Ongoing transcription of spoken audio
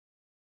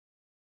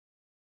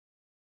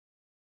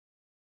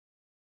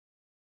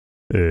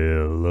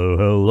Hello,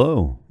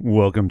 hello.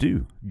 Welcome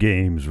to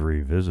Games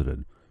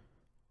Revisited.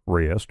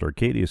 Rayeste,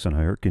 Arcaidius, and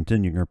I are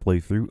continuing our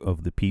playthrough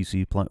of the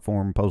PC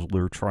platform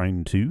puzzler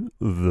Trine 2,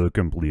 the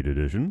complete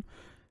edition,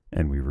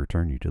 and we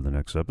return you to the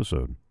next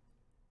episode.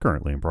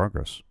 Currently in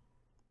progress.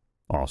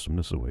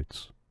 Awesomeness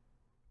awaits.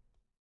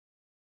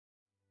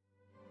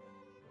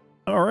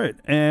 Alright,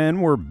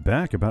 and we're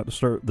back, about to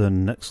start the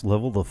next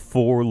level, the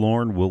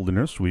Forlorn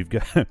Wilderness. We've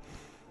got...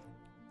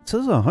 It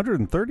says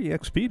 130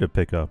 XP to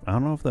pick up. I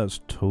don't know if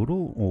that's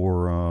total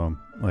or,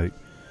 like,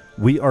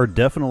 we are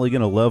definitely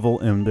going to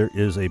level and there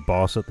is a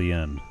boss at the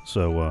end.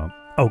 So,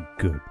 oh,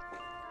 good.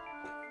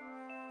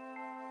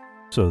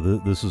 So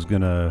this is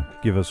going to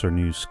give us our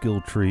new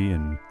skill tree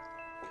and...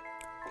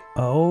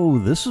 Oh,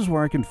 this is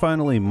where I can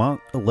finally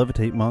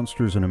levitate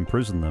monsters and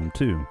imprison them,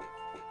 too.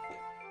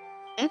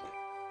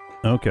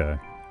 Okay.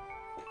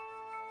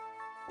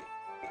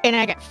 And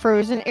I got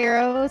frozen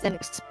arrows and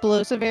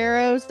explosive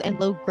arrows and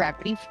low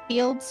gravity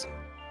fields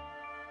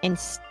and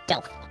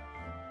stealth.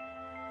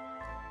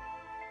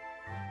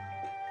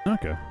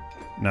 Okay.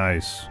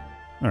 Nice.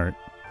 Alright.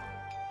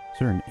 Is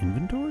there an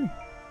inventory?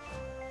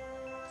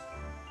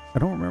 I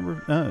don't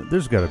remember.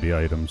 There's got to be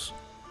items.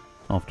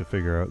 I'll have to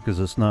figure out, because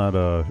it's not,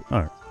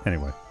 Alright,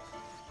 anyway.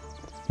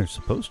 There's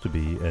supposed to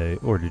be a...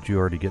 Or did you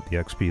already get the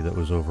XP that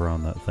was over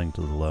on that thing to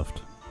the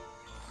left?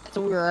 That's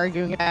what we were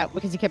arguing about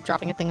because he kept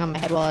dropping a thing on my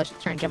head while I was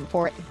trying to jump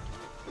for it.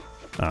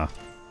 Ah.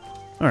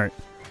 Alright.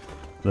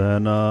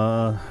 Then,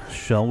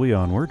 shall we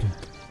onward?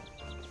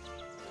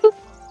 Boop.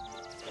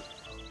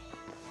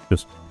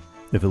 Just,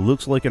 if it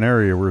looks like an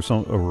area where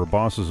a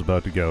boss is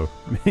about to go,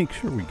 make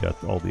sure we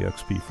got all the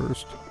XP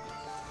first.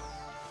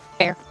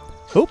 Fair.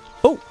 Oh!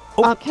 Oh!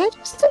 Oh! Can I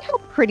just say how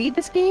pretty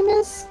this game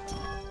is?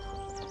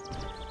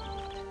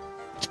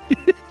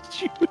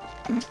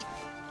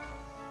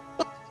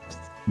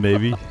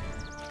 Maybe.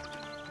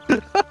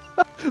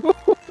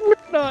 We're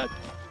not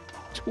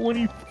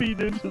 20 feet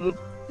into the...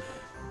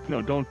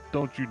 No, don't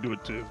you do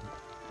it too.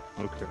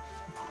 Okay.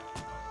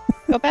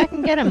 Go back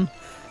and get him.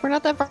 We're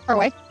not that far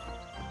away.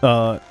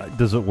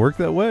 Does it work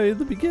that way in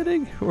the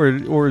beginning?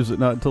 Or is it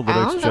not until the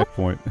next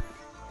checkpoint?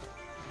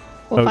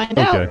 We'll find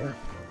out.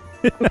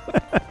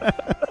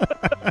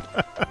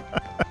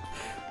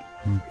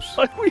 Oops.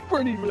 Like we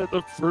weren't even at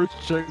the first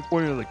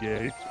checkpoint of the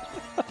game.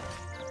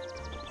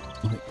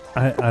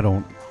 I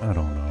don't know. I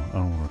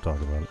don't want to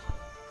talk about it.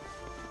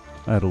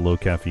 I had a low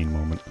caffeine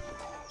moment.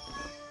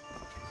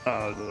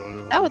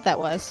 Is that what that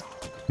was?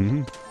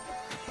 Mm-hmm.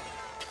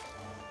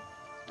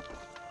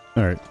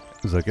 Alright.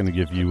 Is that going to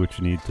give you what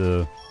you need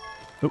to...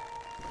 Oh.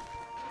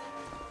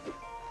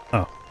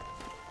 Oh.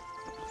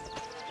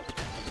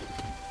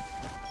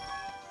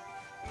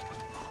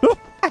 Oh.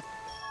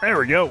 There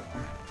we go.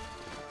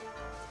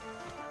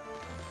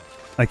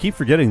 I keep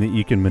forgetting that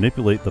you can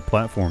manipulate the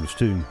platforms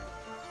too.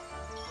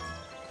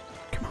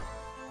 Come on.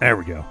 There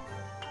we go.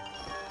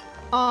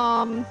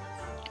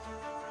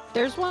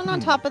 There's one on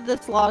top of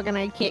this log and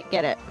I can't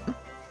get it.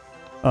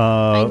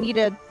 I I need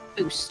a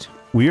boost.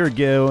 We are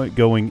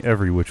going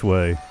every which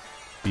way,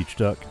 Beach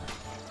Duck.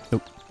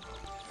 Oh.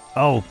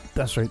 Oh,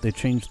 that's right. They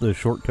changed the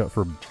shortcut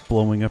for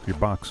blowing up your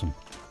boxing.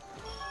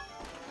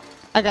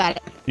 I got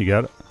it. You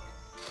got it?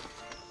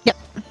 Yep.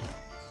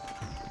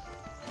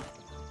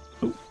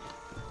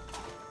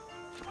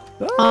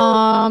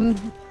 Oh.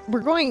 We're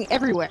going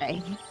every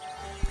way.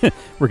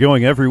 We're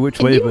going every which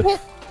way,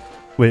 but...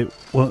 Wait,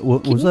 what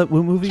was that?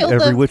 What movie?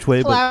 Every which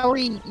way, but...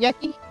 Flowery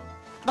yucky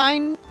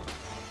vine?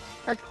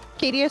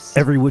 Arcaidius?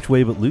 Every which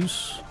way but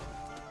loose?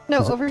 No,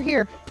 over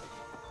here.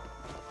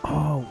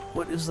 Oh,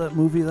 what is that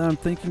movie that I'm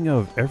thinking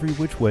of? Every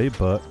which way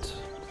but...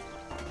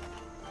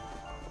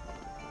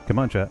 Come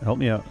on, chat. Help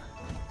me out.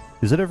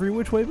 Is it every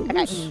which way but I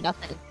got loose?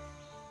 nothing.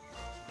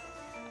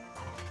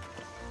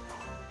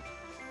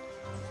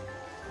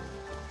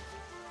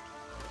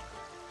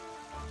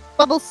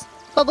 Bubbles!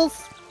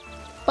 Bubbles!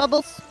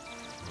 Bubbles!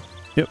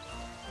 Yep.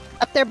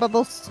 Up there,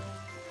 Bubbles.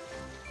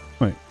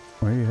 Wait,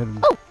 where are you headed?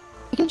 Oh!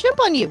 He can jump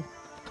on you!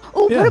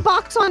 Oh, Yeah. put a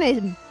box on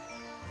him!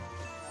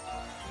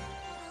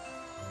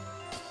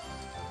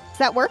 Does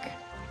that work?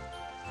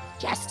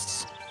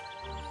 Yes!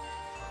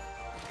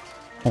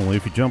 Only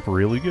if you jump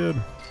really good.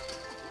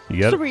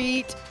 You got it?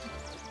 Sweet!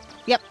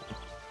 Yep.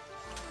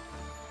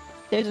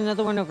 There's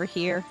another one over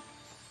here.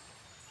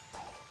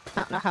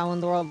 I don't know how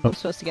in the world I'm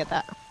supposed to get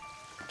that.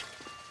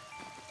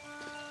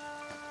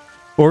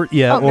 Or,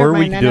 yeah, Oh, or never we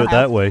mind, I can do know it how.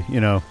 that way,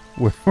 you know.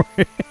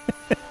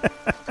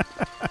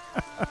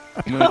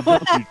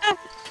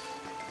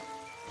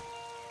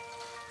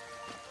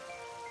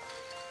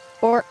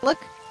 Or, look,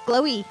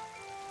 glowy.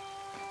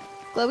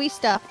 Glowy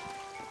stuff.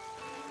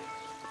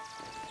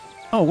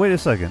 Oh, wait a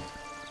second.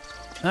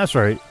 That's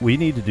right. We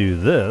need to do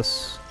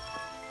this.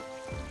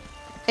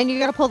 And you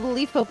gotta pull the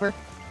leaf over,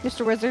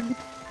 Mr. Wizard.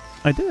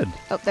 I did.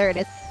 Oh, there it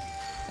is.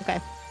 Okay.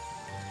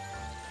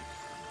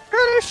 Got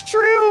a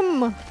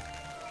shroom!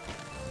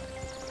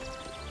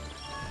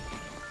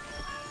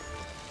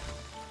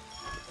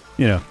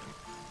 You know.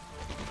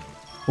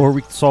 Or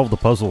we could solve the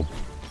puzzle.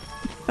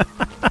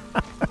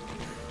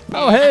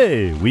 Oh,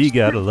 hey! We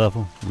got a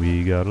level.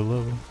 We got a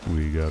level.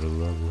 We got a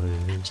level.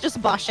 Hey.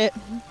 Just bosh it.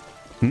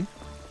 Hmm?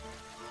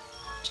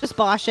 Just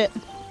bosh it.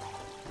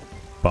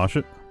 Bosh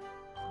it?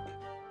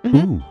 Mm-hmm.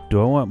 Ooh,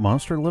 do I want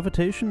monster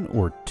levitation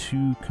or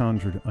 2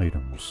 conjured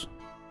items?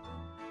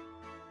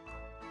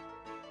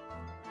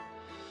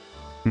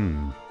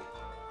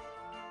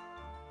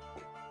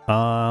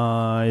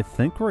 I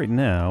think right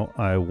now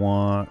I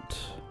want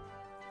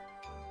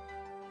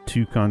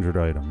 2 conjured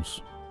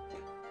items.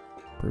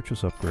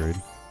 Purchase upgrade.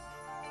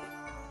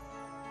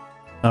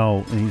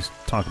 Oh, and he's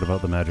talking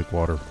about the magic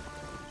water.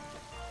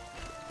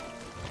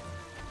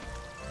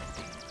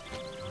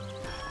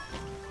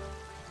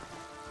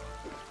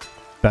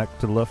 Back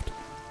to the left.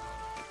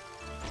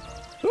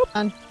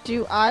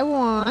 Do I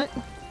want...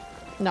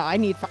 No, I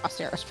need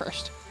frost arrows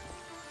first.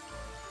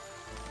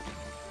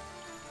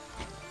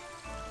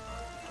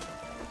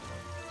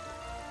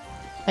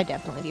 I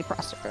definitely need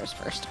frost arrows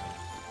first.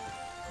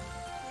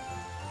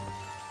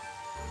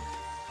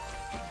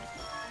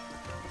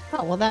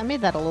 Oh, well that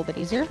made that a little bit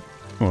easier.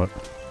 What?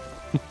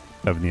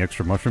 Having the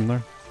extra mushroom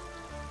there?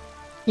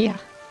 Yeah.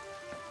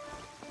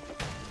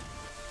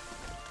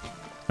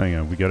 Hang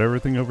on, we got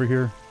everything over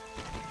here?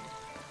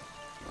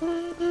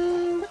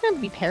 We're gonna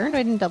be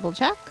paranoid and double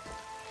check.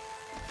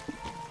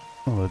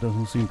 Oh, it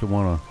doesn't seem to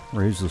want to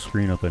raise the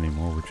screen up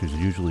anymore, which is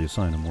usually a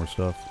sign of more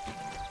stuff.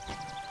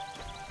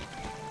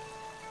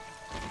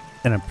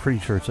 And I'm pretty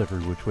sure it's every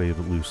which way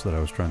but loose that I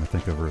was trying to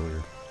think of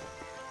earlier.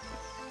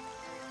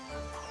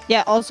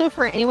 Yeah, also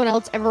for anyone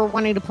else ever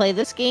wanting to play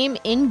this game,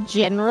 in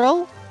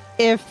general,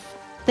 if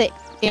the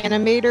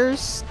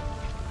animators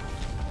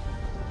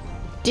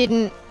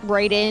didn't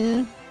write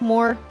in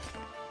more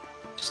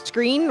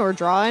screen or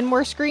draw in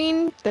more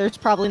screen, there's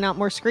probably not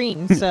more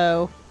screen.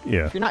 So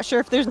Yeah. if you're not sure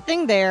if there's a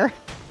thing there,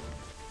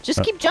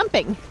 just keep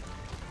jumping.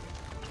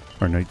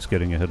 Our knight's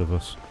getting ahead of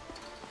us.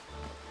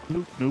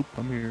 Nope, nope,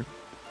 I'm here.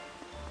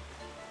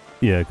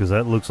 Yeah, because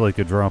that looks like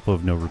a drop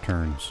of no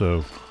return,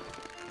 so...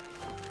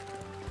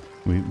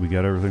 We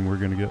got everything we're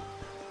gonna get.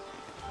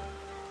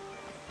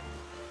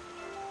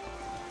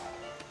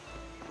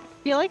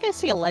 I feel like I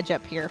see a ledge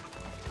up here.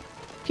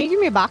 Can you give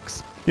me a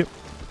box? Yep.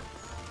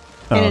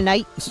 And a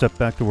knight? Step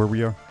back to where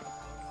we are.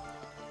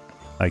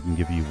 I can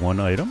give you 1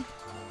 item.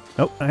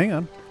 Oh, hang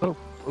on. Oh.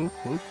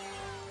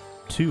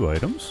 2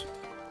 items.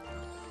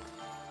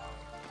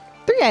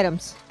 3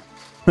 items.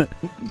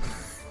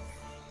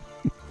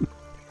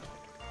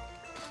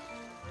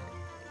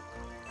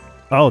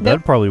 Oh,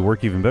 that'd probably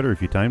work even better if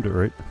you timed it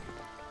right.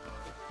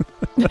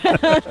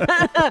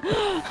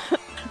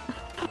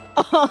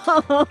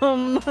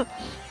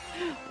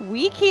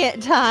 We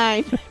can't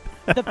time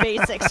the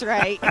basics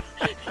right.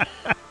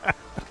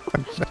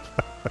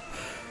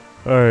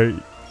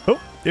 Alright.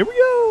 Oh, here we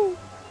go!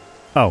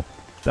 Oh,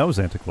 that was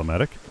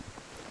anticlimactic.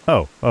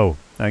 Oh,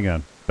 hang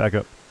on. Back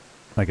up.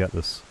 I got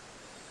this.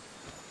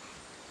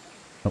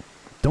 Oh,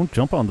 don't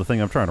jump on the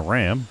thing I'm trying to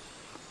ram.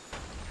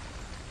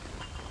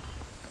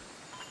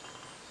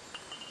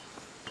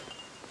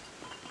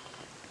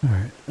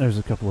 Alright, there's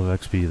a couple of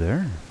XP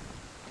there.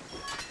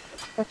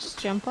 Let's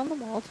jump on the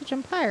wall to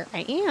jump higher. I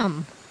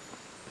am.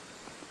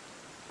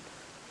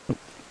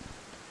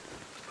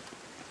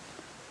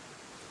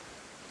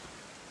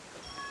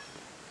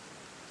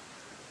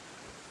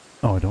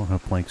 Oh, I don't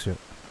have planks yet.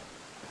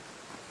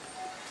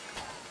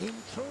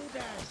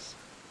 Intruders!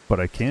 But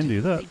I can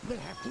do that. We'll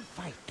have to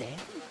fight them.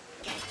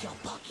 Get your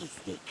pokey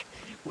stick.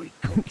 We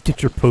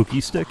Get your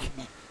pokey stick.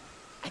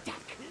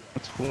 attack.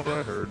 That's what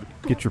I heard.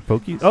 Get your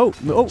pokey. Oh,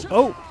 no,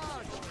 oh!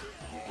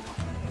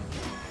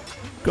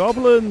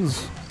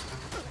 Goblins!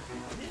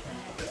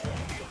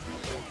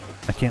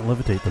 I can't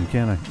levitate them,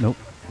 can I? Nope.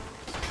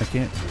 I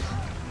can't.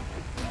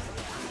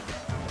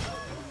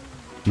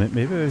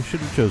 Maybe I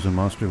should have chosen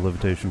monster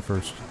levitation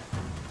first.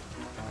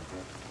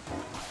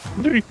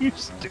 Are you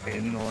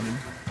standing on him?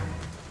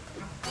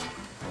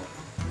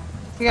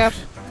 Yep.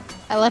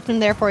 I left him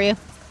there for you.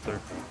 There.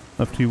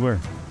 Up to you where?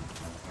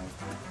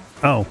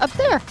 Oh. Up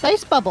there.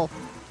 Ice bubble.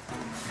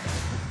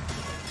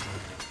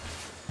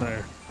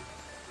 There.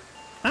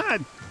 Ah!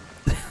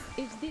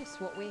 Is this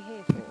what we're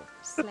here for?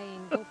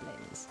 Slaying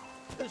goblins?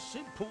 A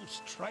simple,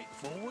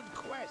 straightforward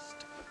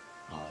quest.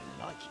 I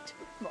like it.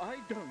 I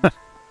don't.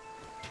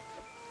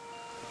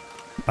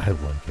 I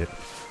like it.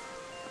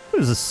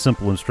 What is this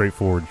simple and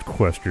straightforward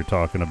quest you're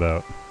talking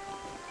about?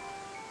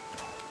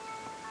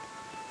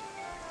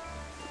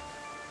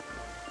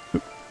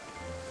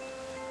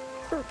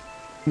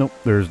 Nope,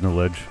 there is no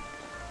ledge.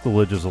 The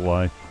ledge is a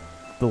lie.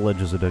 The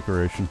ledge is a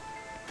decoration.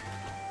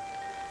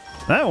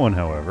 That one,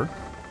 however...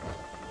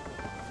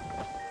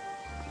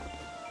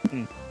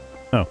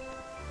 Oh,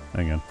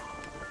 hang on.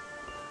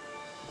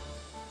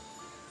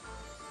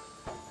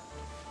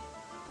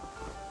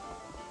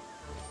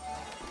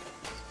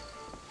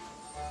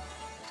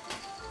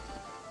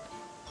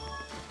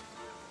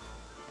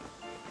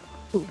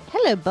 Ooh,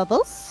 hello,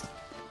 Bubbles.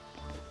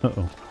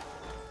 Uh-oh.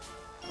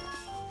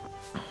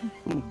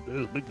 Ooh,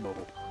 there's a big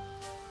bubble.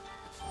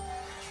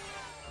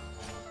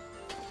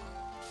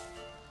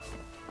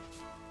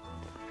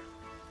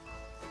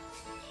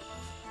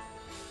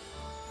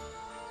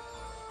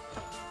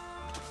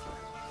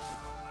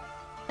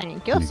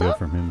 Thank Can you, you go sir.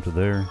 from him to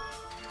there?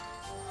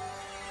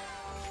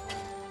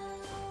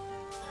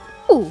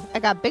 Ooh, I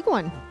got a big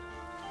one.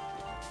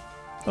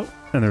 Oh,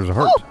 and there's a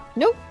heart. Oh,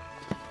 nope.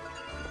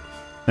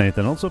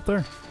 Anything else up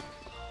there?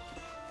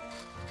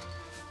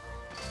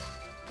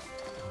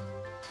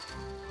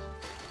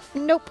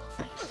 Nope.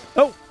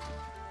 Oh,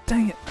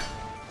 dang it.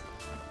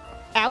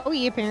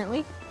 Owie,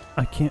 apparently.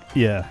 I can't.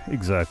 Yeah,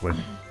 exactly.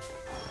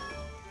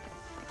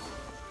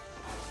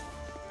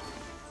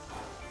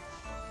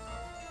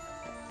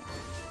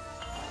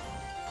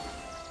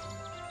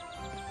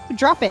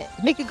 Drop it.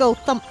 Make it go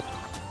thump.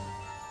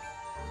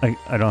 I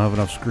don't have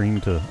enough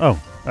screen to...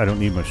 Oh, I don't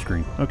need much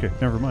screen. Okay,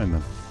 never mind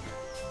then.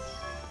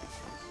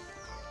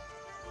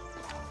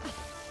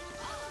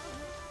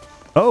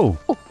 Oh!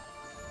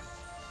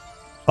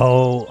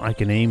 Oh, I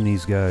can aim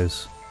these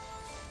guys.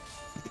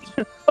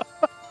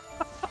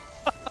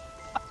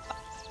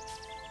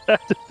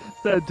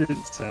 That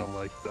didn't sound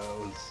like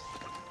those.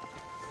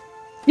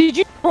 Did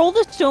you roll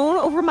the stone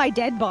over my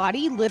dead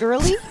body,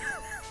 literally?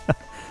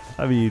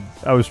 I mean,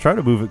 I was trying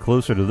to move it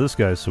closer to this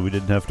guy so we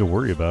didn't have to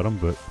worry about him,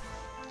 but...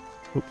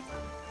 Oh.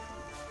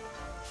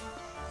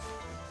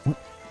 What?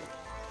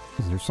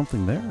 Is there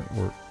something there?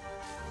 Or...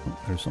 Oh,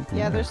 there's something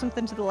Yeah, there. there's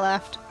something to the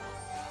left.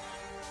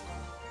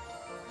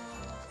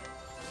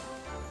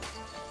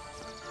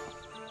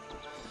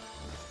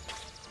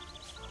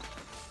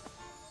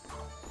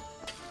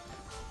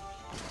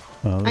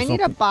 There's I need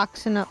a something-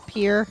 boxing up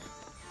here.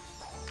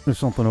 There's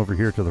something over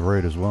here to the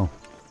right as well.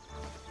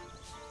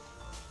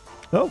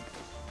 Oh!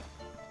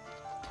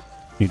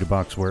 Need a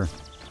box where?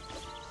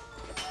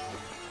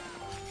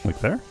 Like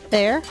there?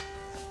 There.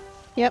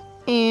 Yep.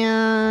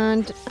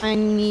 And I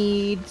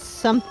need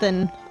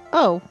something.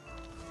 Oh.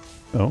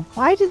 Oh.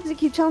 Why does it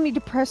keep telling me to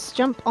press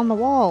jump on the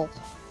wall?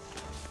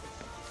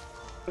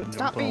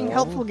 Stop being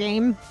helpful,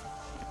 game.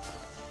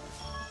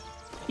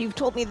 You've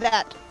told me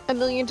that a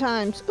million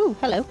times. Ooh,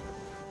 hello.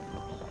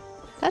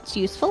 That's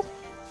useful.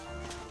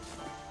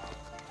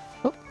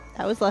 Oh,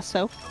 that was less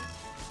so.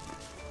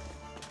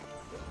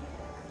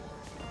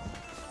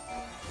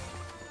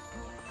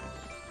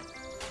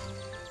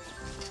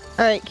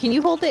 Alright, can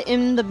you hold it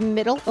in the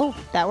middle? Oh,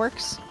 that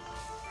works.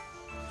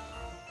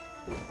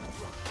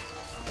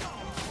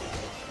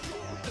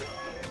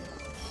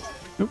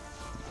 I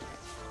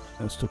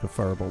just took a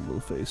fireball to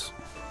the face.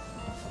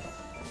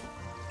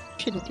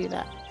 Shouldn't do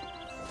that.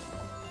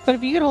 But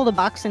if you could hold a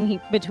box in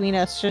between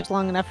us just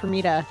long enough for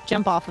me to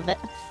jump off of it.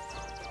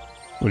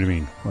 What do you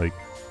mean? Like,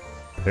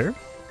 there?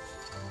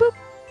 Boop.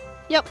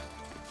 Yep.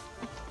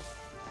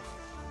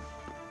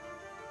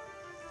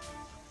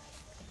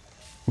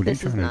 What are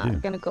This you is trying to do?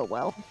 not gonna go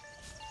well.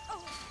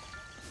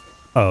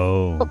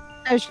 Oh. Oh,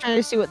 I was trying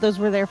to see what those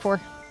were there for.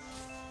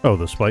 Oh,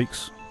 the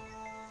spikes?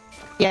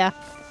 Yeah.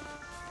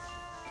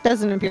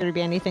 Doesn't appear to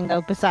be anything,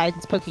 though,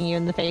 besides poking you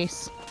in the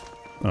face.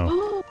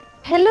 Oh.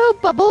 Hello,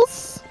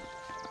 Bubbles!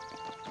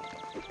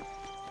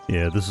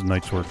 Yeah, this is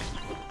night's work.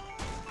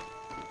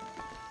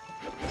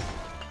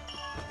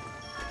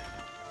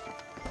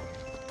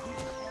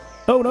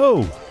 Oh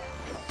no!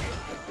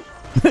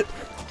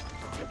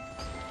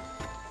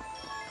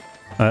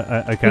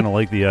 I kind of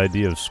like the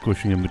idea of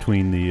squishing in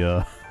between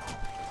the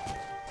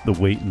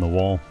weight and the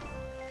wall.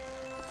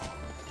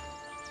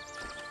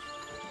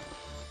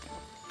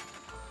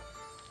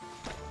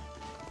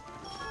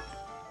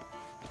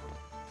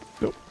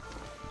 Go.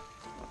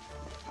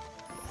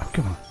 Oh,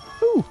 come on.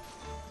 Ooh!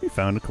 We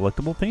found a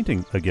collectible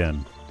painting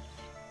again.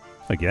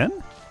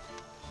 Again?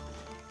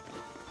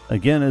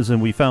 Again as in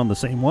we found the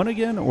same one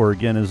again, or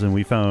again as in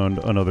we found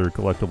another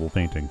collectible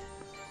painting?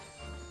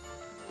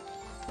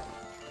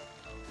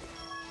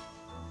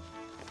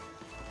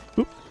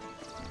 Oop.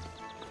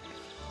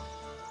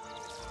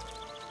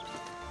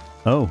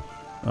 Oh.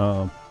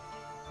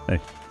 Hey.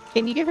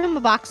 Can you give him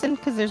a boxing?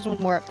 Because there's one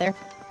more up there.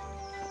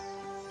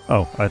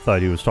 Oh, I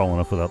thought he was tall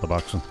enough without the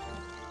boxing.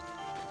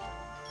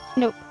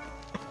 Nope.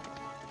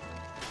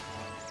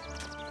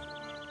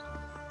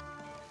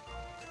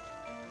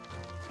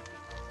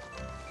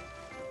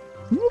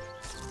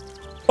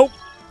 Oh!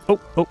 Oh!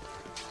 Oh!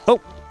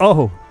 Oh!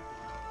 Oh!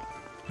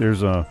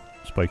 There's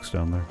spikes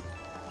down there.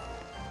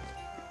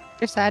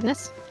 Your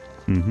sadness?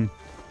 Mm-hmm.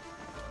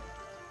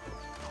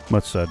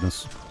 Much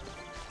sadness.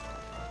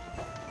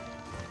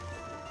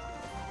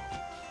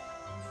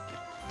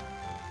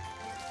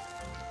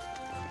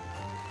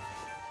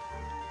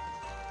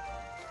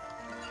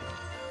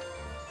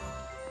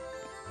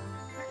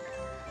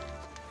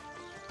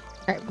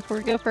 Alright, before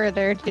we go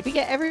further, did we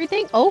get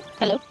everything? Oh,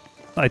 hello.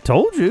 I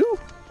told you.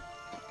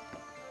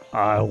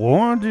 I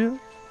warned you.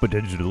 But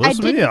did you I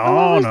listen to me? didn't know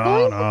I Oh, was no,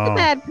 going to the no.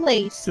 bad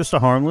place. Just a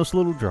harmless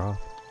little drop.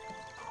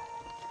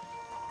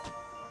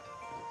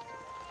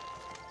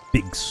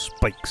 Big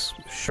spikes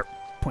with sharp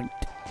point.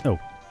 Oh,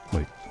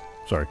 wait.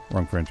 Sorry,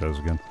 wrong franchise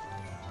again.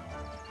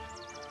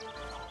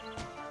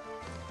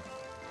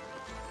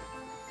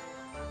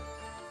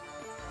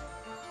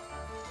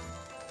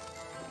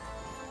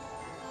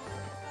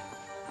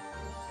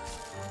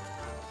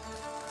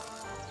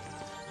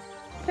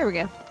 There we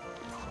go.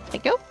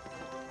 Thank you.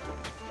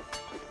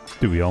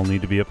 Do we all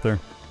need to be up there?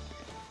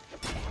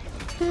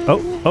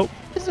 Oh!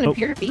 Doesn't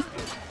appear to be.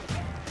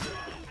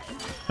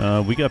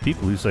 We got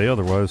people who say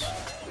otherwise.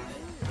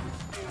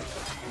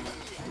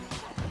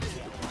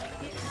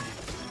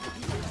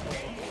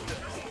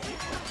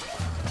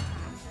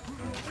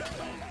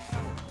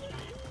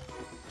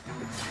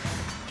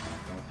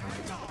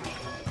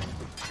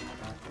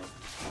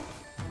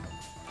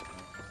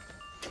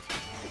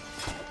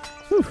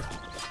 Whew.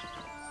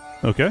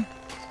 Okay.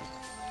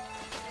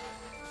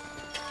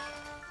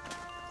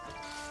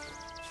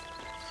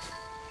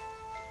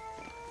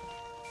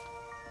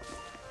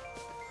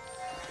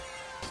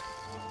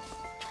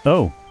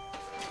 Oh.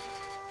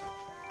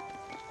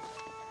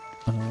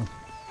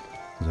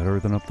 Is that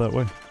everything up that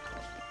way?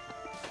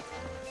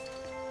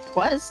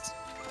 Was.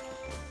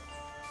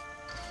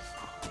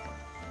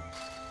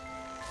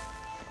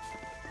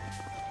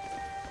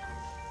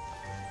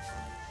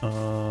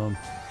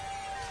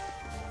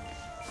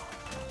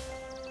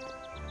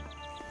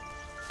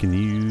 Can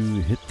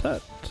you hit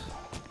that?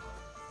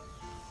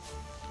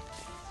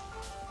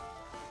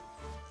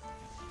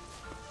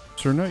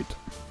 Sir Knight.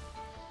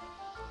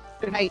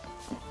 Good night.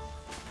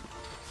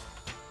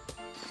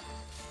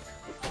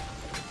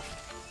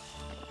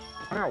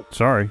 Ow.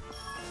 Sorry.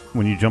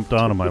 When you jumped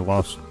on him, I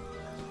lost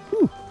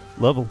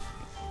level.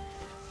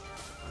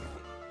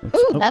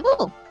 Ooh,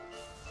 level.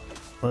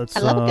 Let's,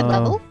 I love a good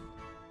level.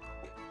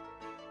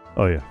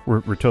 Oh yeah,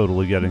 we're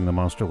totally getting the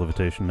monster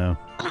levitation now.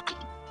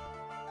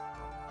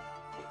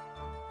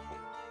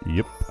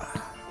 Yep.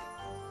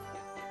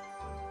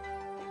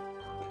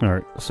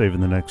 Alright, saving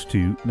the next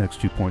two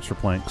points for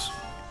planks.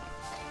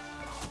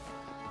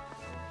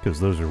 Because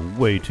those are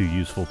way too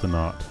useful to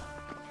not.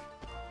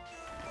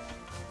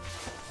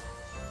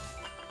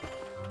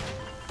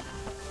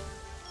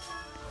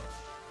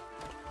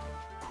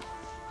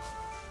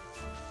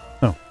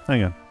 Oh,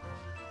 hang on.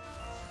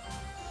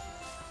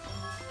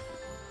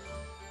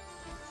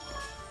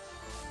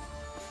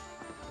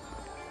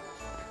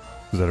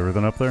 Is that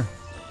everything up there?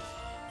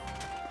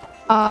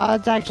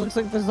 It actually looks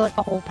like there's like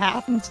a whole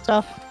path and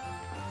stuff.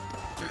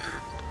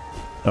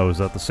 Oh, is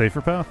that the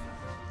safer path?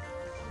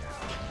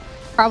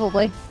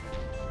 Probably.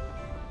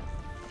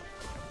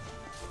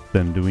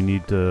 Then do we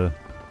need to...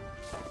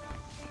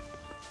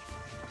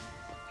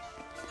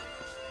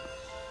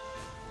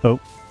 Oh.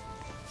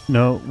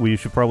 No, we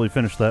should probably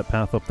finish that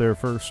path up there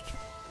first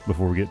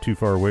before we get too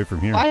far away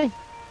from here. Why?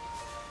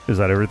 Is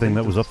that everything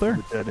that was up there?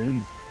 Dead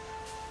end.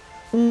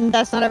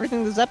 That's not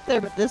everything that's up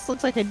there, but this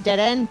looks like a dead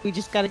end. We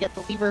just gotta get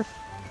the lever.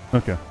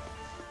 Okay.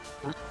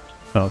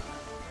 Oh.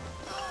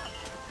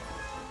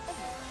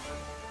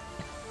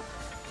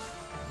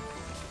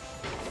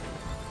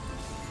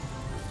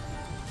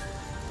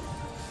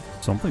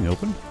 Something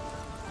open?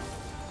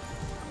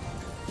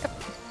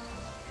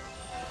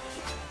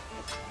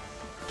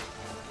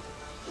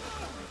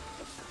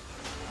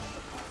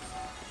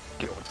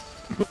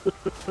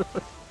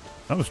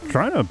 I was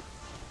trying to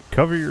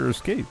cover your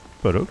escape,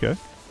 but okay.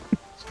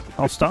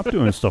 I'll stop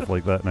doing stuff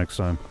like that next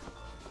time.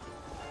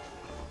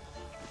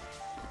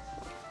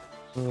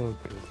 Oh,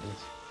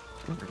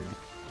 goodness.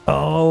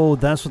 Oh,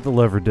 that's what the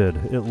lever did.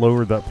 It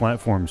lowered that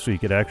platform so you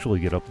could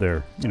actually get up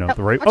there. You know, Yep,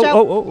 the right... watch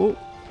out. Oh!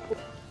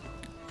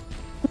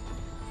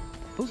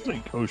 Those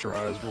ain't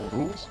kosherized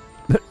rules.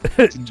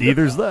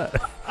 Neither's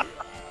that.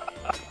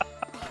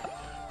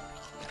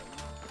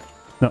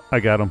 No,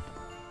 I got him.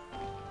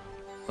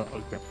 Oh,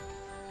 okay.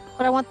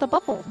 But I want the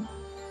bubble.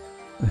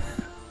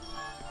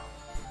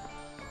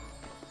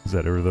 Is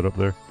that everything up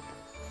there?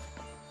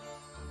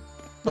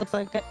 Looks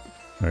like it.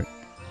 Alright.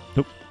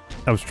 Nope.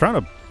 I was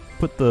trying to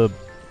put the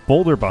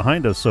boulder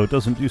behind us so it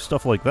doesn't do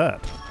stuff like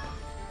that.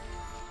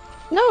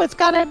 No, it's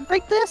gotta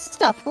break this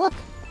stuff. Look.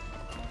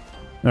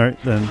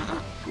 Alright, then.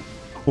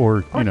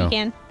 Or, Or you know, you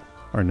can.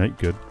 our night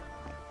good.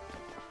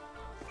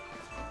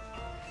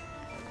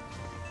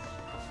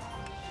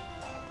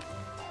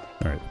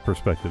 Alright, the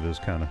perspective is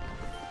kind of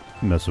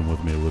messing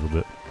with me a little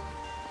bit.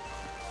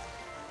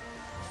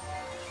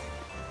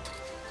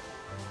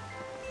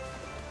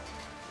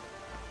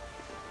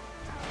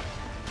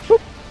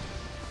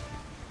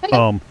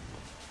 Hello.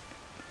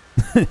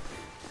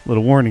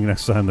 Little warning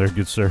next time there,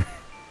 good sir.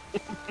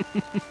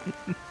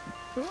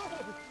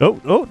 No.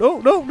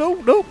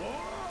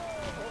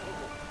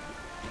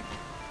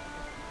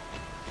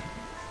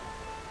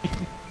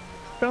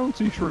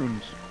 Bouncy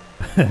shrooms.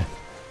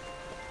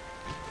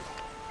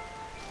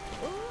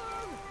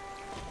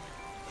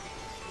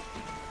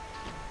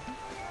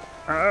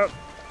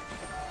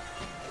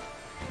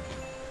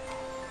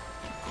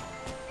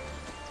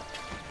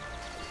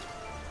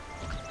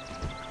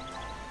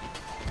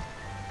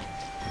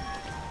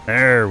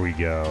 There we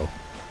go.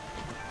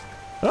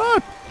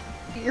 Ah!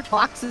 Your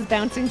box is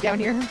bouncing down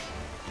here.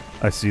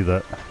 I see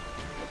that.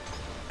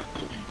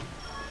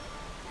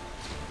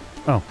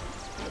 Oh.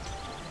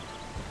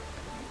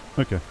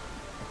 Okay.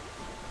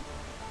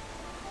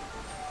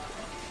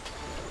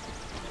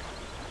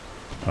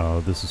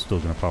 Oh, this is still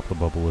gonna pop the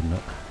bubble, isn't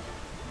it?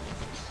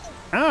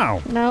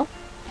 Ow! No.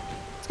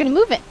 It's gonna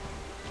move it.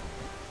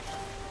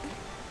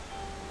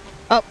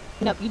 Oh.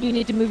 Nope, you do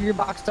need to move your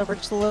box over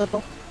just a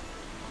little.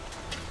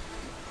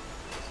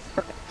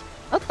 Perfect.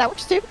 Oh, that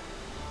works too.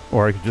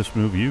 Or I could just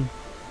move you.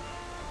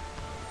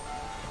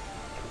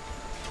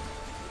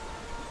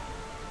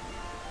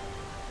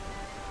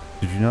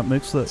 Did you not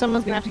mix that?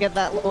 Someone's gonna have to get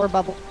that lower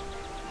bubble.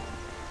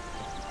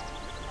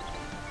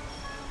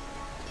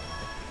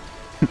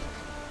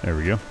 There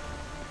we go.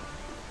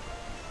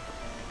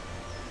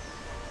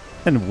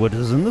 And what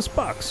is in this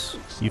box?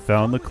 You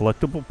found the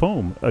collectible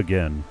poem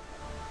again.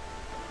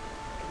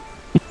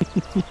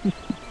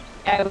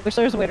 I wish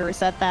there was a way to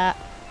reset that.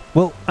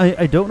 Well,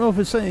 I don't know if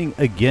it's saying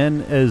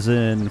again as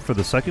in for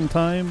the second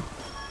time,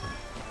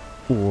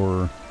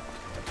 or...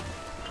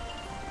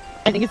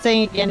 I think it's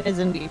saying again as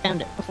in we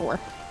found it before.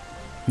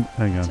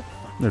 Hang on.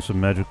 There's some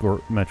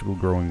magical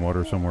growing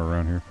water somewhere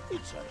around here.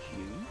 It's a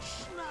huge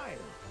snail,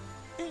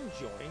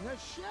 enjoying a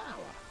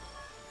shower.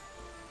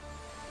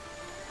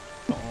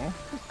 Oh,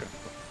 okay.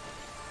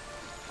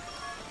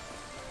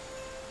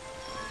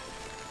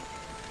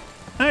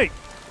 Hey!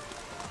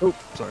 Oh,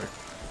 sorry.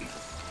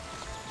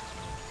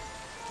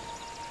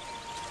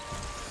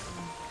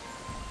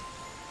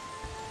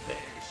 There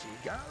she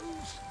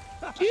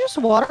goes. Did you just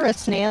water a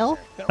snail?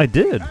 I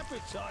did.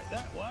 Appetite,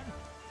 that one.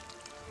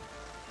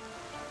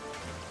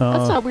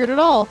 That's not weird at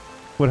all.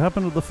 What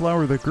happened to the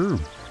flower that grew?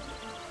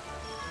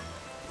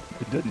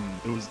 It didn't.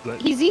 It was that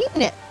He's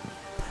eating it.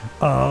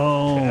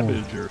 Oh.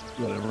 cabbage or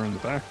whatever in the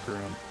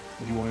background.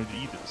 And he wanted to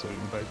eat it, so he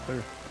went back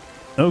there.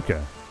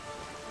 Okay.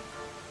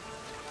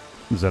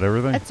 Is that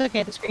everything? That's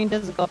okay, the screen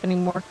doesn't go up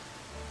anymore.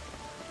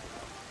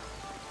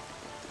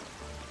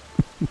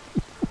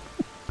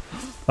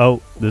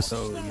 Oh, this...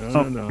 Oh, no,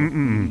 Oh, no.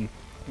 mm-mm.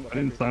 I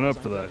didn't sign up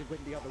for that.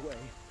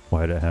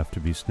 Why'd it have to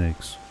be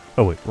snakes?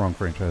 Oh wait, wrong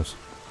franchise.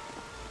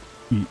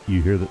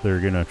 You hear that they're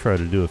gonna try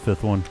to do a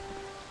fifth one?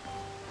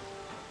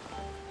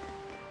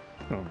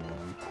 Come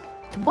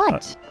on.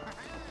 What?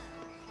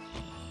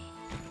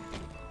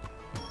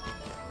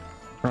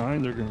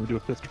 Trine? They're going to do a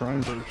fifth Trine,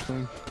 is that what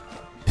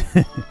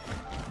you're saying?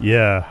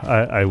 Yeah,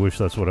 I wish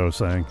that's what I was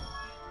saying.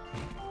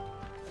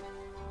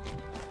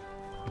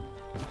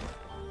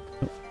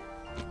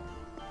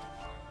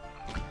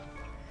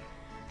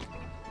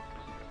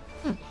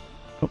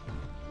 Oh,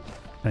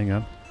 hang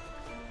on.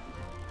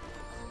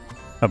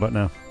 How about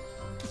now?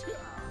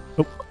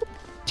 Oh.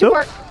 Two Nope.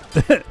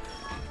 part.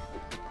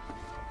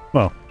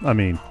 Well, I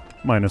mean,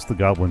 minus the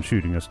goblin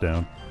shooting us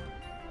down.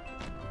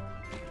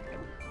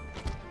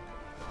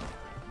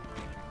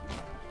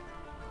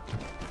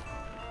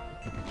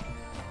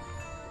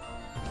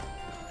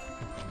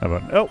 How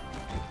about... Oh!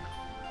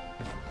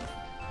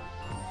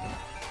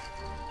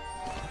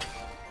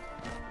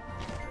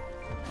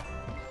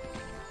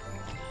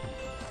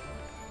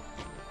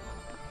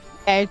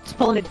 It's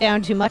pulling it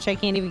down too much, I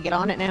can't even get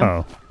on it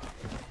now. Oh.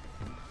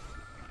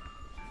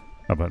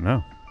 How about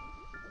now?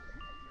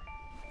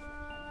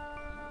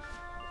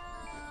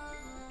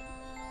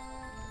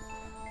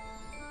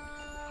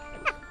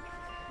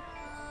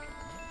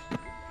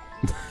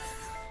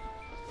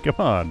 Come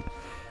on.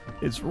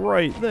 It's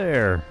right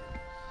there.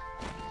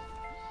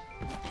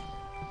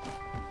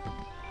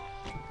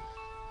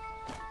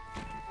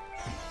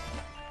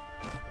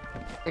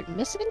 Are you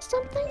missing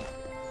something?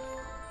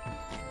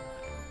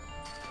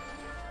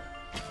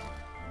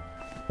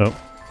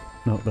 Oh.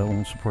 No, that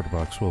won't support a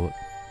box, will it?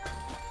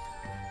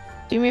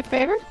 Do me a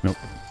favor? Nope.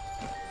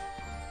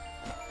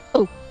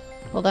 Oh,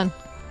 hold on.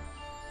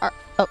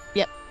 Oh,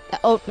 yep.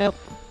 Oh, nope.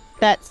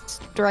 That's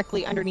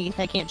directly underneath.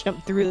 I can't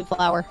jump through the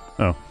flower.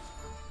 Oh.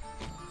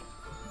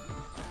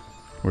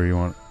 Where you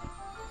want it?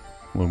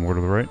 A little more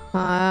to the right?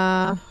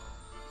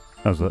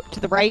 How's that?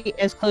 To the right,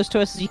 as close to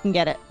us as you can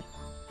get it.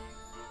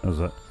 How's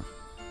that?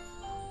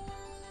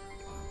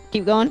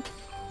 Keep going.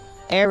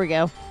 There we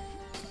go.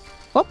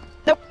 Oh,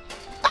 nope.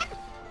 Ah!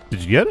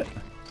 Did you get it?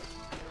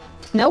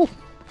 No.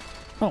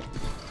 Oh.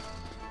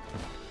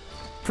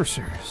 For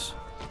serious.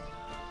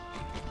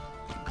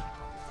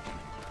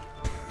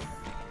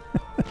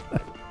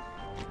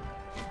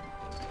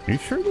 Are you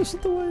sure this is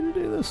the way to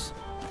do this?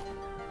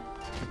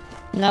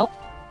 Nope.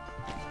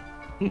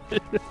 I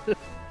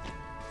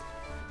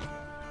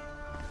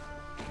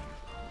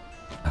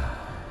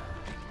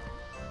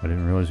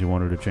didn't realize you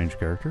wanted to change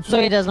characters.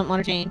 Zoe doesn't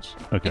want to change.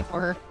 Okay. For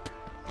her.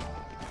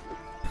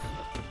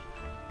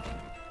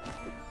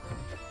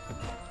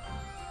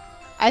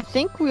 I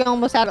think we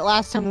almost had it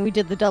last time when we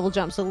did the double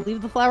jump, so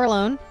leave the flower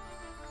alone.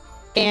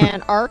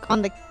 And arc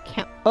on the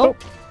count. Oh.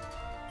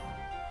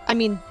 I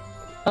mean,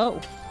 oh.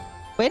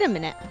 Wait a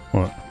minute.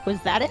 What? Was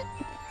that it?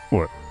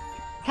 What?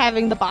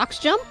 Having the box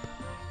jump?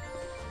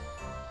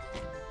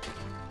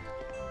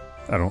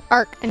 I don't...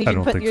 Arc, I need I you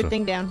to don't put think your so.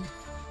 thing down.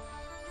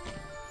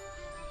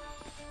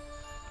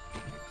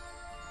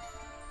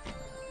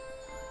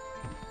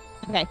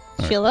 Okay,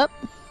 All chill up.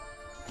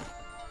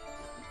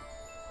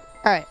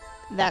 Alright,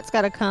 that's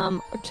gotta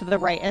come to the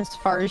right as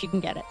far as you can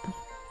get it.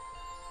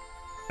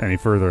 Any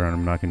further and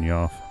I'm knocking you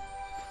off.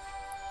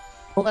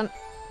 Hold on.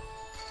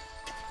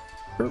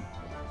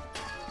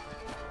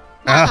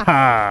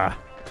 Aha!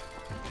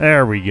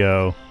 There we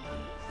go.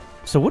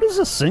 So what is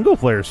a single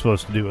player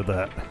supposed to do with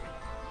that?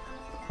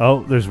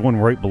 Oh, there's one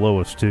right below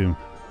us, too.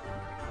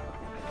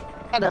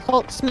 Gotta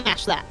Hulk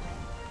smash that.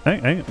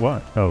 Hang,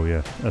 what? Oh,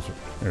 yeah. That's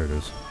there it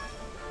is.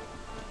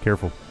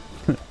 Careful.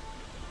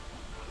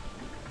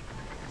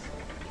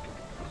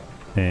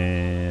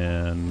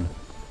 And...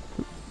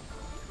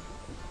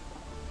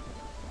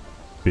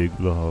 big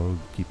log.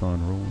 Keep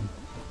on rolling.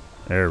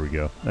 There we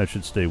go. That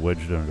should stay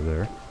wedged under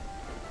there.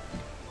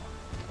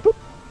 Boop.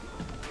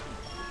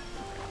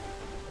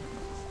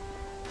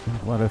 I'm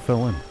glad I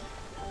fell in.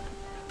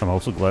 I'm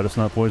also glad it's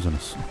not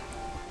poisonous.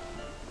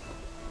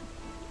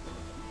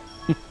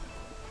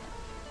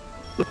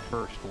 The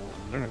first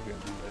one. They're not going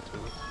to do that to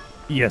us.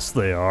 Yes,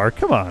 they are.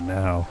 Come on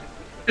now.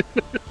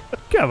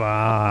 Come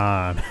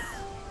on.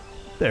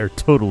 They're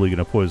totally going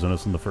to poison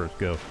us in the first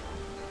go.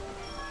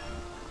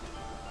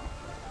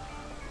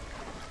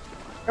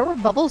 There were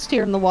bubbles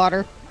here in the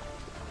water.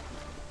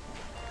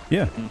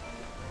 Yeah.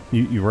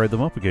 You ride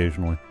them up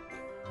occasionally.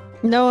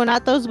 No,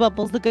 not those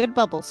bubbles. The good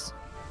bubbles.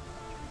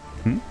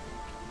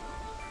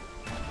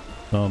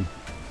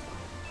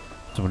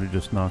 Somebody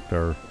just knocked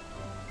our...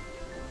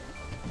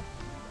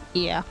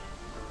 Yeah.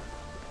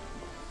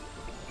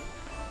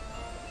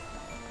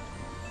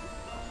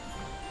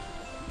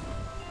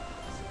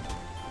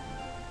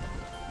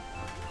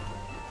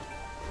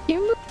 Can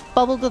you move the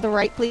bubble to the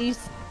right,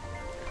 please?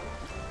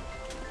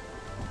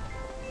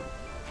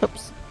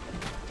 Oops.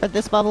 Or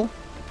this bubble.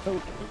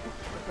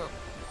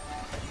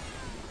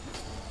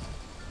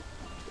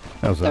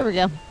 How's that? There we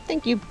go.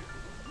 Thank you.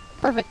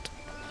 Perfect.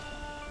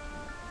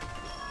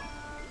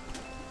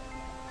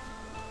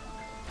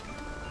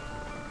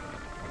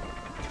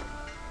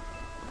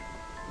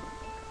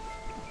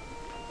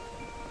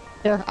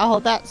 There, I'll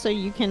hold that so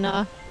you can,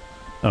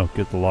 Oh,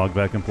 get the log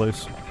back in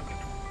place?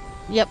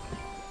 Yep.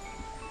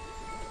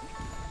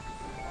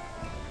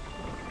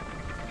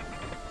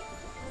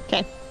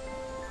 Okay.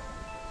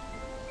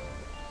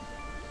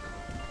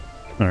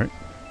 Alright.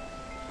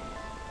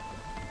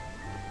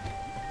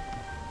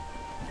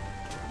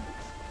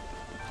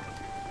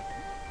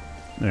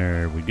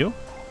 There we go.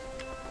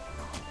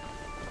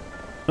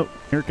 Oh,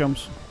 here it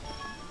comes.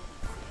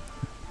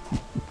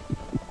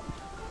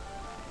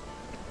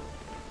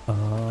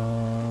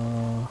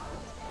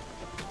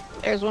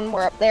 There's one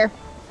more up there.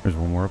 There's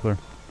one more up there?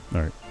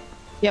 Alright.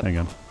 Yep. Hang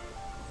on.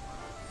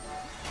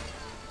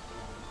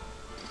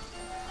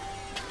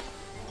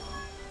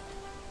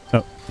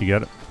 Oh, you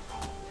got it?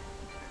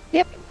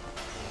 Yep.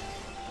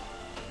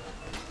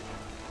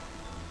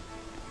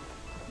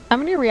 How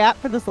many are we at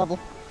for this level?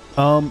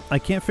 I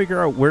can't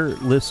figure out where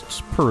it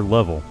lists per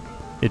level.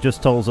 It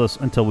just tells us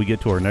until we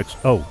get to our next...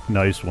 Oh,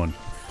 nice one.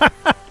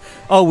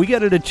 Oh, we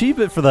got an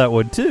achievement for that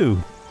one, too.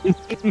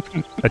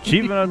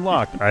 Achievement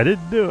unlocked. I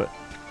didn't do it.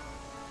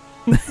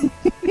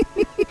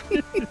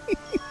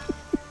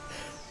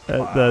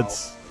 Wow.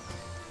 That's...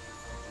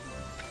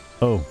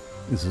 Oh,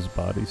 is his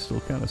body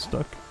still kind of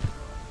stuck?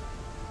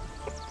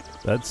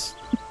 That's...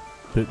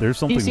 There's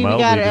something see we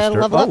mildly got a disturbing.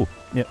 level up? Oh,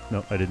 yeah,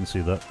 no, I didn't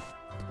see that.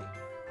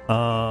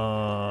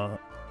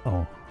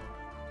 Oh.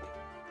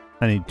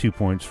 I need 2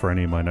 points for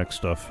any of my next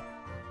stuff.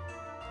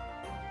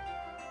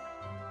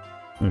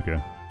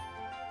 Okay.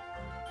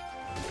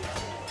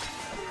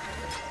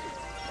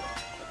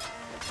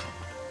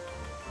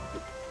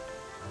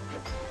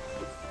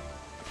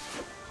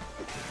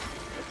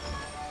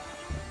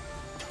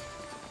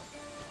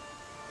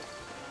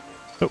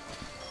 Oh.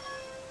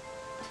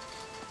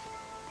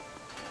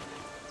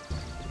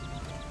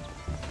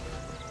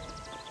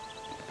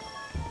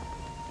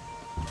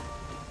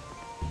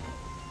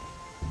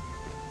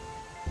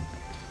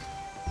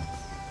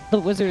 The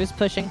wizard is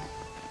pushing.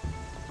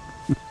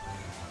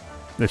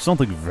 There's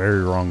something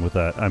very wrong with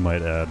that, I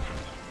might add.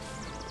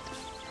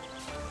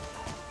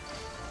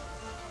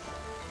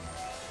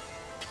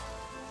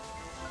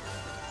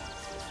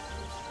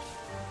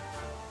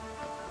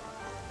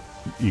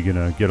 You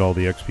gonna get all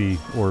the XP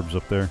orbs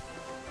up there?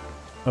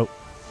 Oh.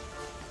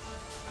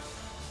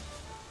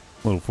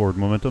 Little forward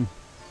momentum.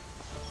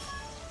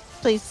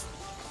 Please.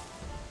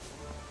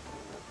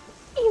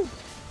 Ew.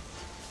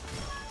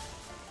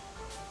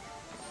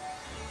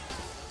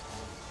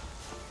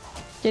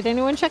 Did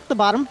anyone check the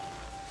bottom?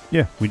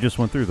 Yeah, we just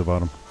went through the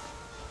bottom.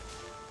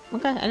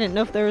 Okay, I didn't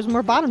know if there was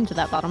more bottom to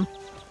that bottom.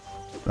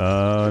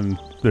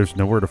 There's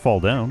nowhere to fall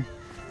down,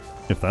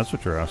 if that's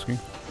what you're asking.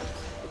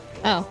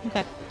 Oh,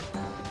 okay.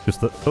 Just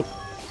the... Oh.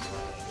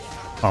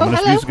 Ominous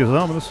hello. music is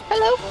ominous.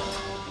 Hello?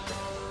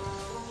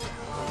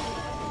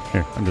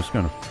 Here, I'm just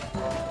gonna...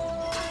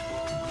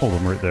 hold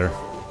him right there.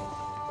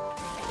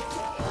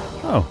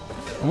 Oh.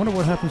 I wonder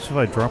what happens if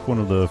I drop one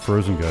of the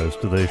frozen guys.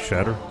 Do they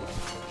shatter?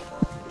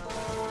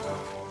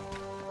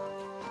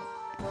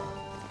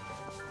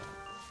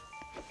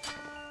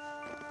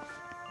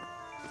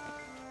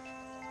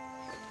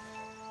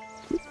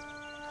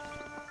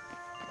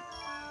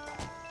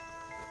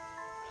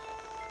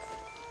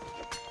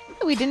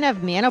 We didn't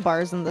have mana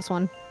bars in this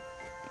one.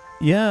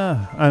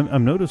 Yeah,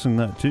 I'm noticing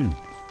that too.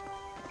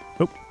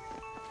 Oh.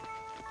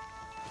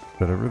 Is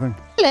that everything?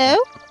 Hello?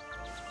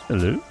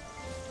 Hello?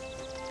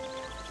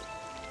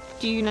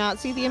 Do you not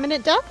see the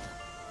imminent death?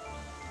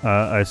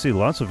 I see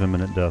lots of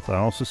imminent death. I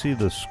also see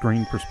the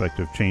screen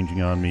perspective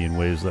changing on me in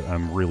ways that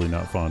I'm really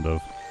not fond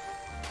of.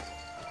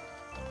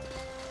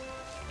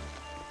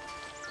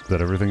 Is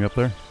that everything up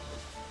there?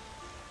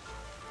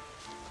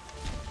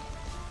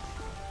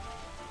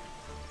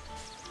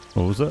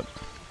 What was that?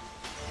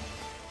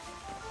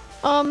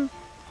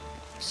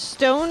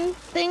 Stone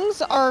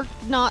things are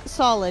not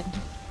solid.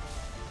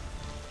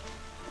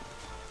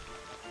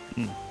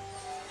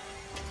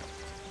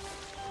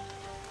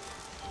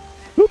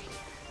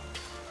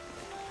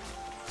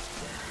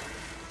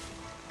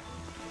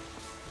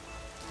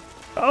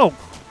 Oh!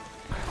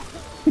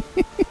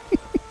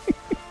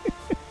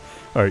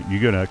 Alright, you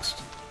go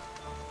next.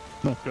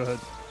 No, go ahead.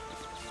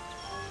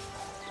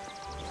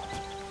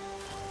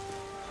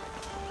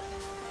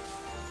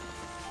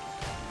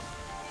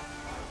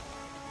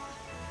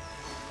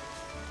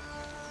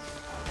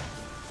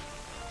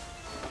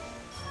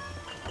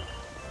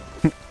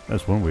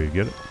 That's one way to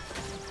get it. Is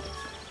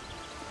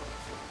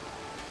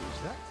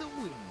that the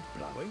wind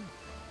blowing?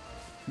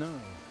 No,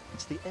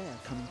 it's the air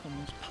coming from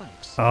those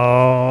pipes.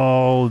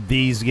 Oh,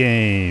 these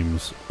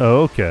games.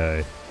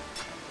 Okay.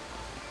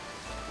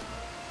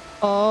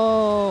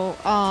 Oh,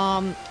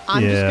 I'm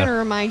just Yeah. gonna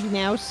remind you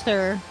now,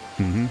 sir.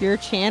 Mm-hmm. Your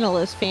channel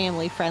is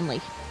family friendly.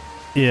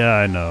 Yeah,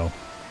 I know.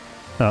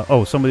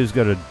 Oh, somebody's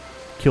got to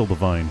kill the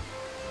vine.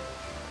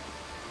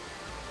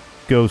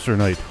 Go, Sir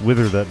Knight.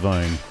 Wither that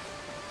vine.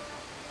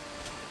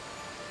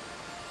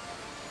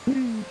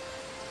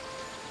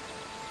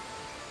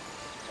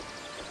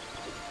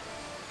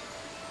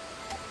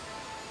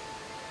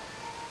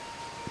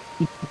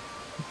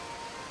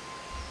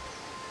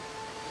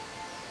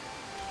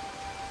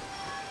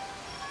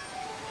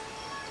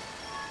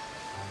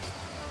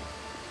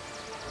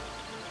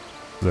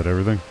 Is that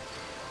everything?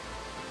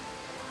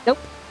 Nope.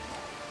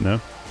 No?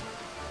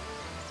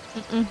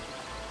 Mm-mm.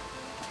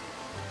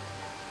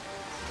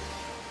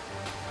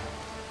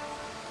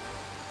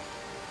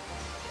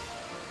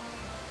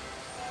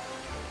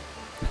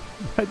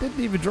 I didn't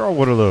even draw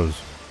one of those.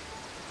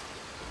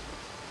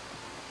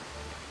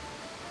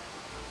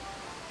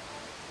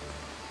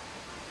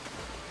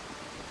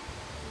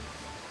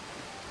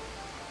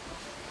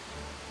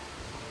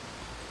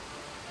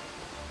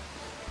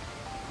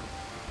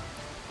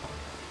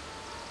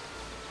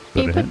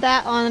 Can you Is that a put hint?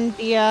 that on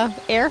the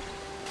air?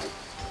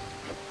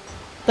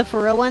 The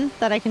for real one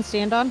that I can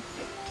stand on?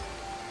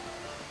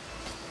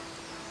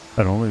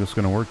 I don't think it's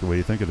going to work the way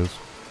you think it is.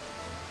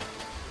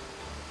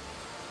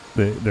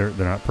 They're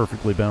not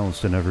perfectly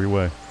balanced in every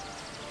way.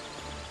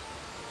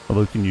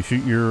 Although, can you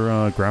shoot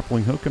your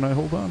grappling hook and I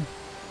hold on?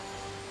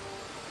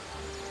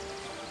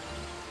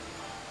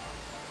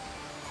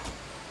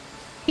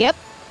 Yep.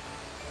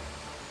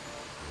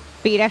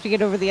 But you'd have to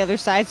get over the other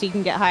side so you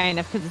can get high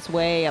enough because it's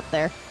way up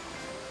there.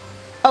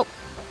 Oh.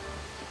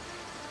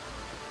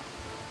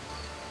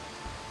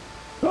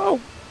 Oh!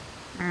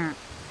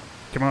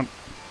 Come on.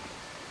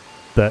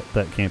 That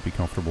can't be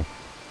comfortable.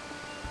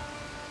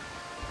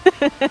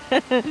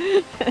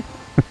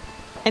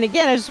 And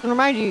again, I just want to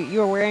remind you,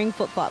 you are wearing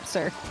flip-flops,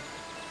 sir.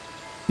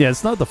 Yeah,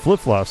 it's not the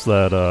flip-flops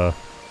that,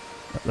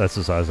 that's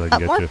the size I can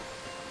get more? you.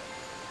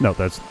 No,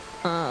 that's...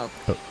 Oh.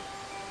 Oh.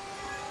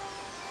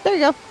 There you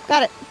go.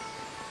 Got it.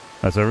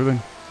 That's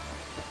everything?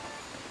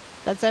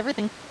 That's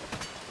everything.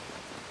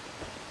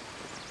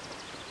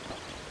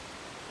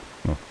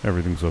 Oh,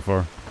 everything so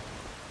far.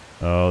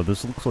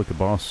 This looks like a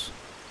boss.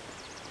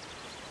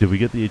 Did we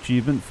get the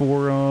achievement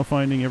for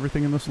finding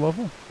everything in this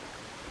level?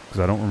 Because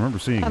I don't remember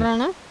seeing I it. don't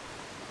know.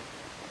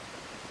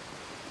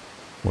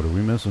 What are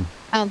we missing?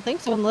 I don't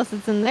think so unless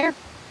it's in there.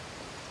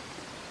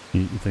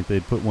 You think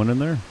they'd put one in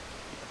there?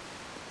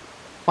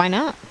 Why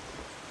not?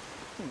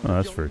 Oh,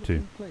 that's fair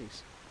too.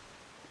 Place.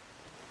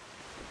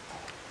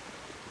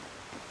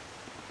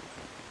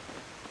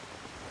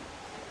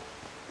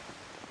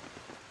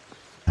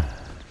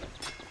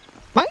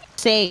 Might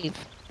save.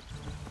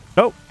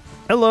 Oh!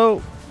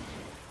 Hello!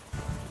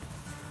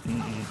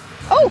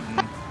 Oh!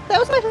 That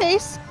was my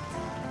face.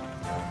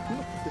 Look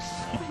at the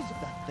size of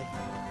that thing.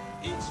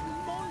 It's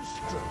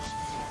monstrous.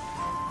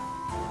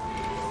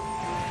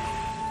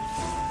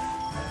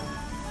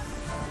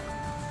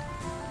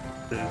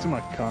 It's in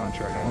my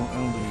contract. I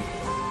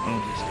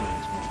don't do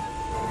strings.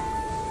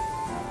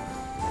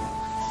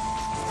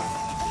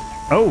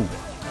 Oh!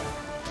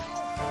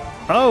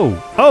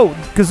 Oh! Oh!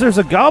 Because there's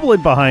a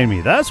goblin behind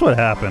me. That's what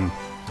happened.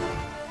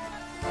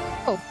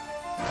 Oh.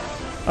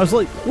 I was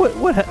like, what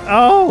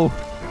oh!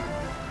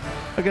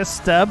 I got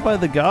stabbed by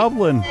the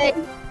goblin. Hey.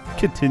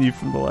 Continue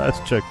from the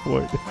last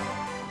checkpoint.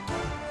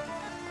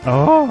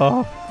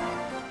 Oh!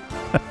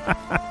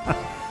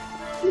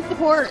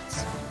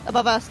 Supports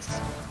above us.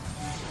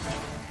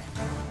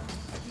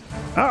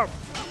 Oh!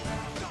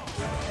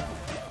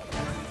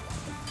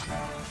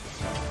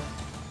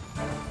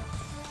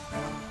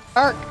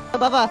 Arc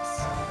above us.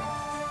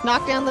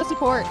 Knock down the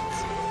supports.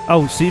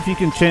 Oh, see if you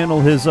can channel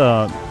his,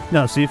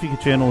 no, see if you can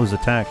channel his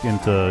attack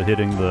into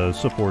hitting the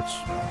supports.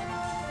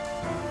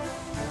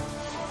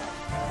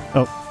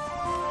 Oh.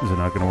 Is it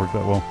not going to work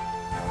that well?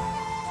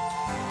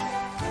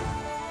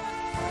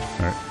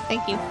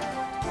 Thank you.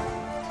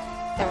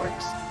 That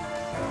works.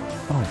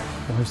 Oh,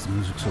 why is the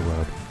music so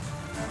loud?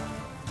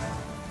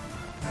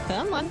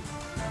 Come on.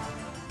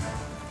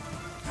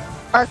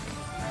 Ark,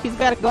 he's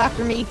got to go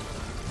after me.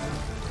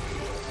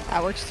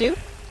 That works too.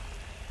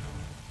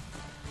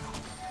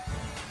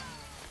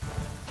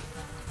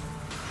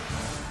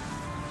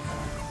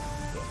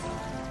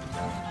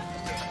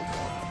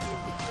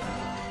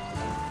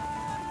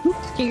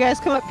 Can you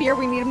guys come up here?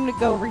 We need him to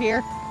go over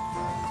here.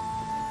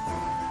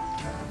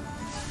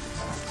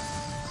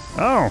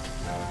 Oh!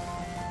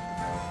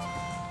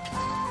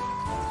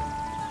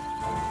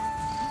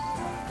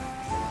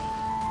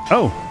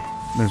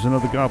 Oh! There's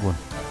another goblin.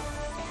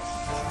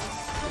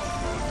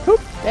 Whoop,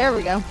 there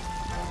we go.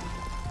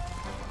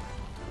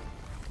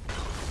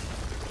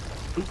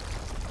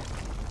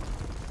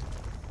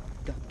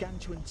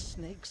 Gargantuan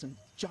snakes and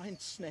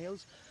giant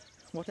snails.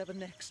 Whatever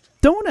next?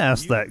 Don't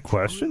ask that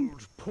question.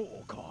 Grilled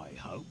pork, I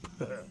hope.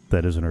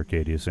 That is an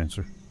Arcaidius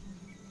answer.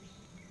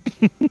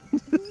 Who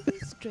are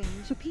these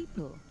strange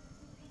people?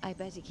 I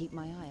better keep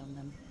my eye on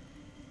them.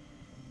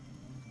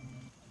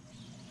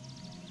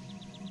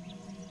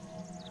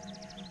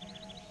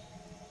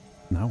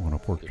 Now I want a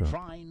pork The chop.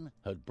 Trine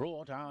had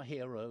brought our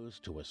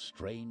heroes to a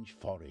strange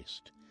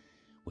forest,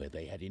 where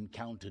they had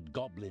encountered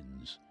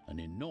goblins and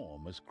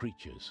enormous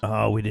creatures.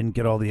 Oh, we didn't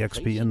get all the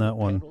XP in that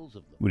one. Perils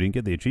of them. We didn't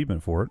get the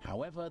achievement for it.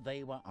 However,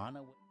 they were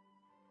unaware.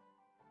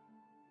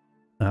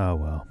 Oh,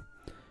 well.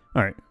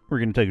 Alright, we're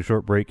going to take a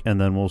short break,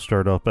 and then we'll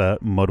start up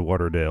at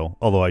Mudwaterdale.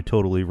 Although I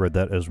totally read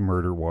that as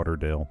Murder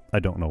Waterdale. I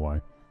don't know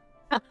why.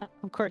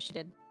 Of course you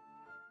did.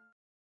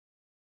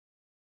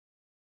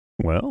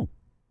 Well,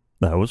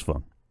 that was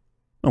fun.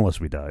 Unless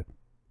we died.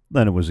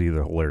 Then it was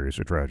either hilarious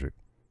or tragic.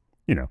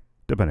 You know,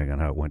 depending on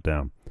how it went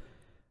down.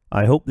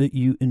 I hope that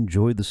you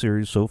enjoyed the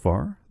series so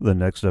far. The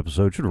next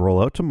episode should roll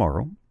out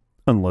tomorrow,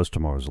 unless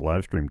tomorrow's a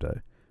live stream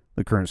day.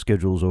 The current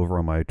schedule is over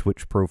on my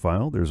Twitch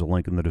profile. There's a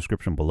link in the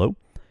description below.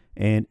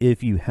 And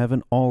if you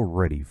haven't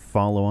already,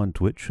 follow on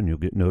Twitch and you'll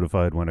get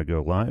notified when I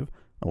go live,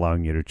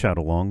 allowing you to chat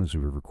along as we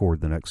record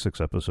the next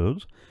 6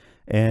 episodes.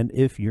 And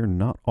if you're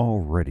not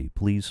already,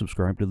 please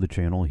subscribe to the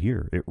channel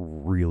here. It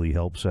really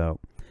helps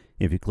out.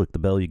 If you click the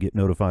bell, you get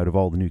notified of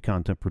all the new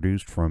content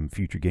produced from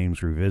Future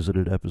Games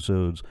Revisited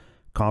episodes,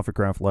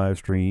 CoffeeCraft live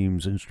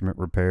streams, instrument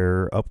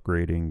repair,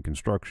 upgrading,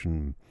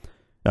 construction,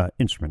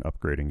 instrument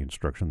upgrading,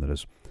 construction, that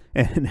is,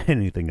 and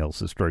anything else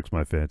that strikes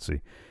my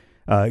fancy.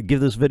 Give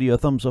this video a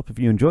thumbs up if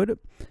you enjoyed it.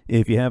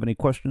 If you have any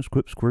questions,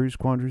 quips, queries,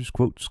 quandaries,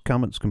 quotes,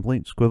 comments,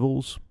 complaints,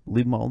 quibbles,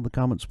 leave them all in the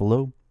comments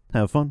below.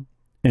 Have fun,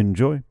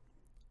 enjoy,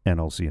 and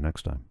I'll see you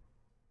next time.